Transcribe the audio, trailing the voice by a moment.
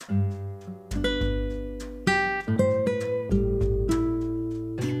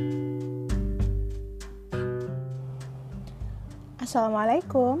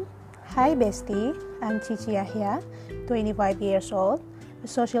Assalamualaikum. Hi bestie, I'm Cici Yahya, 25 years old, a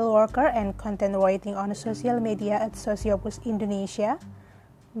social worker and content writing on social media at Sociopus Indonesia.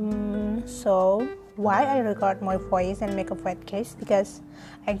 So, why I record my voice and make a podcast? Because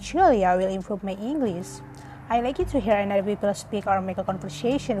actually I will improve my English. I like it to hear another people speak or make a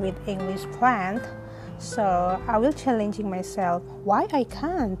conversation with English fluent. So I will challenging myself. Why I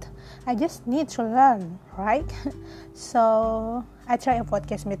can't? I just need to learn, right? So I try a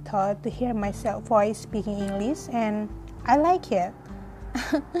podcast method to hear myself voice speaking English, and I like it.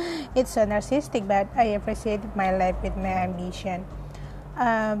 It's so narcissistic, but I appreciate my life with my ambition.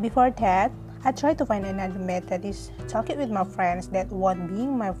 Before that, I try to find another method is talking with my friends that want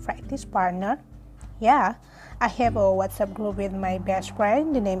being my practice partner. Yeah, I have a WhatsApp group with my best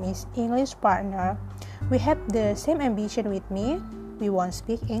friend. The name is English Partner. We have the same ambition with me. We want to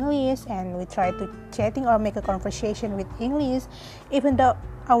speak English and we try to chatting or make a conversation with English, even though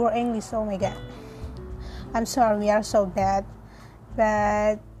our English, oh my god. I'm sorry, we are so bad.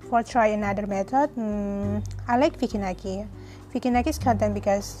 But for try another method, I like Vikinaki. Vikinaki's content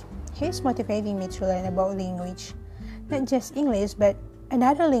because he's motivating me to learn about language. Not just English, but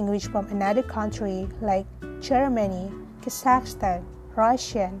another language from another country like Germany, Kazakhstan,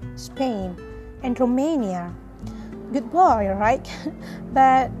 Russian, Spain, and Romania. Good boy, right?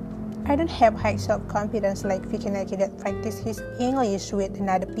 But I don't have high self-confidence like Vikinaki that practice his English with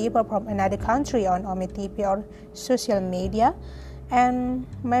another people from another country on OMTP or social media. And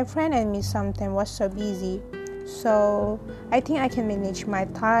my friend and me sometimes was so busy. So I think I can manage my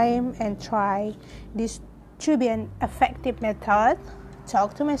time and try this to be an effective method.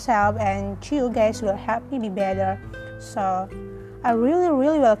 Talk to myself and you guys will help me be better. So I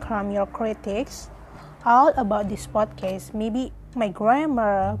really welcome your critics all about this podcast. Maybe my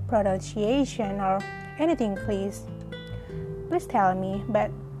grammar, pronunciation, or anything, please tell me,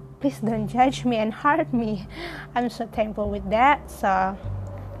 but please don't judge me and hurt me. I'm so thankful with that. So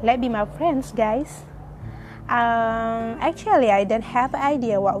let's be my friends, guys. Actually, I don't have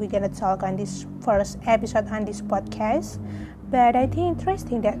idea what we're gonna talk on this first episode on this podcast, but I think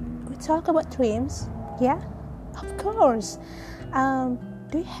interesting that we talk about dreams. Yeah, of course.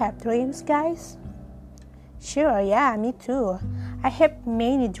 Do you have dreams, guys? Sure, yeah, me too. I have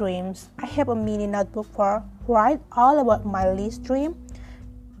many dreams. I have a mini notebook for write all about my least dream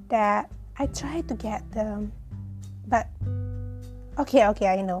that I try to get them. But okay,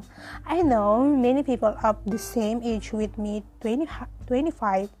 I know many people of the same age with me,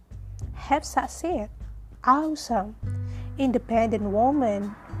 25, have succeeded. Awesome. Independent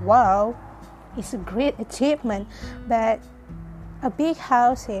woman. Wow. It's a great achievement. But a big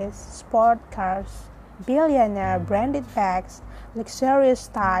houses, sport cars, billionaire branded bags, luxurious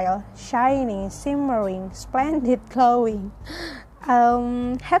style, shining, shimmering, splendid clothing.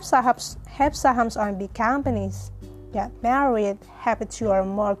 Have sahams on big companies, get married, have 2 or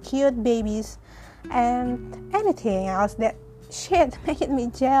more cute babies, and anything else that shit making me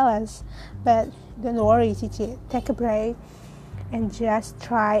jealous. But don't worry, Cici, take a break and just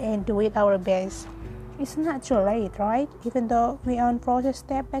try and do it our best. It's not too late, right? Even though we on process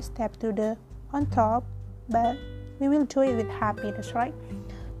step by step to the on top, but we will do it with happiness, right?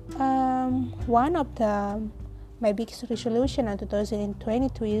 One of my biggest resolution in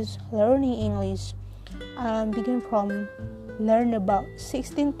 2022 is learning English. Begin from learn about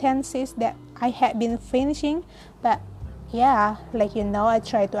 16 tenses that I had been finishing, but yeah, like I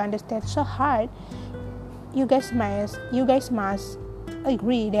try to understand so hard. You guys must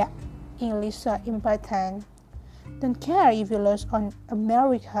agree that English is so important. Don't care if you lose on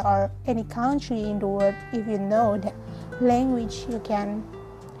America or any country in the world. If you know that language, you can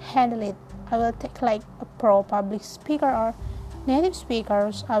handle it. I will take like a pro public speaker or native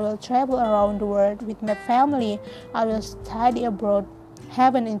speakers. I will travel around the world with my family. I will study abroad,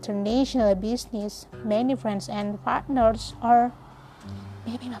 have an international business, many friends and partners, or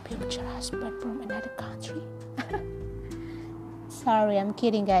maybe my future husband from another country. Sorry, I'm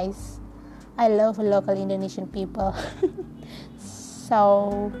kidding, guys. I love local Indonesian people.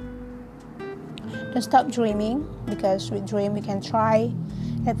 So don't stop dreaming, because with dream we can try,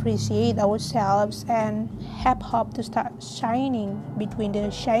 appreciate ourselves, and have hope to start shining between the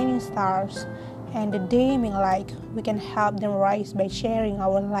shining stars and the dimming light. We can help them rise by sharing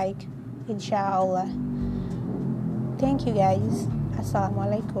our light, inshallah. Thank you, guys.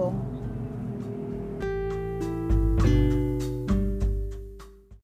 Assalamualaikum.